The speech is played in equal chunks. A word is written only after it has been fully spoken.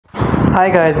Hi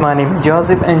guys, my name is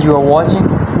Joseph and you are watching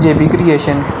JB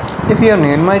Creation. If you are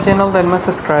new in my channel, then must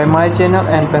subscribe my channel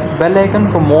and press the bell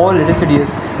icon for more latest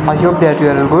videos. I hope that you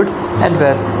are all good and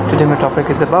well. Today my topic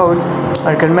is about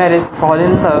Erkan Meric fall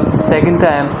in love second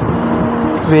time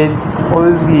with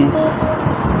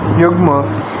Yagmur.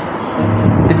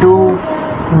 The two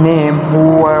name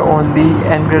who were on the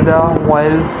agenda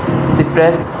while the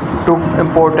press took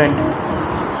important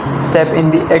step in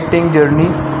the acting journey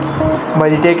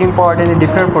by taking part in the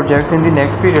different projects in the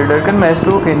next period. Erkan Meric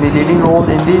took in the leading role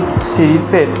in the series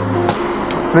Faith,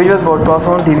 which was broadcast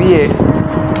on TV8.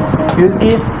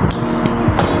 Usually,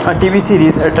 a TV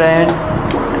series attract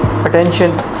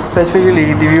attentions,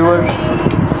 specifically the viewer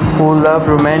who love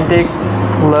romantic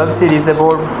love series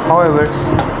about. However,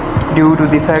 due to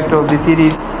the fact of the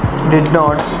series did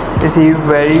not receive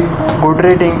very good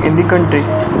rating in the country,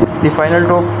 the final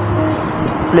took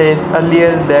place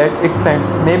earlier that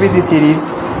expands. Maybe the series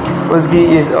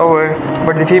Uzgi is over,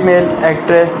 but the female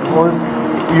actress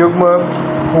Yagmur,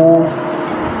 who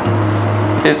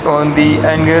is on the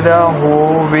agenda,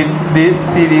 who with this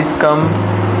series come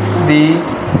the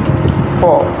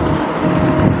fall.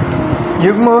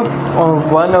 Yagmur,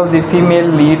 one of the female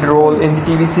lead role in the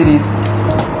TV series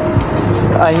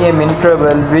I Am in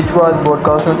Trouble, which was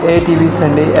broadcast on ATV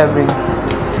Sunday every,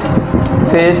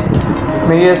 faced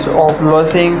millions of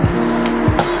losing.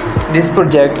 This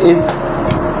project is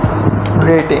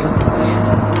rating.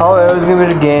 However, it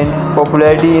will gain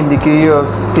popularity in the career of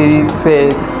series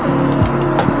Faith,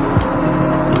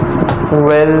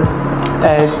 well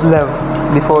as Love.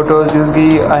 The photos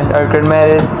Uzgi and Erkan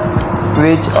Meric,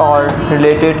 which are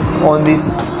related on the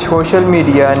social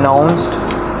media, announced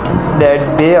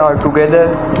that they are together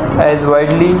as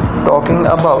widely talking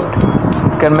about.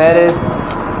 Erkan Meric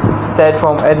said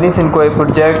from Ethnic Inquiry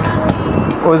Project,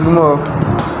 Yagmur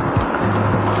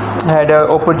had an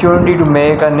opportunity to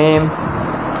make a name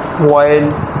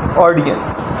while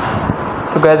audience.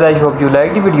 So guys, I hope you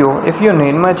liked the video. If you are new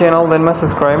in my channel, then must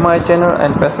subscribe my channel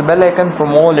and press the bell icon for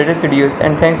more latest videos.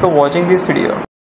 And thanks for watching this video.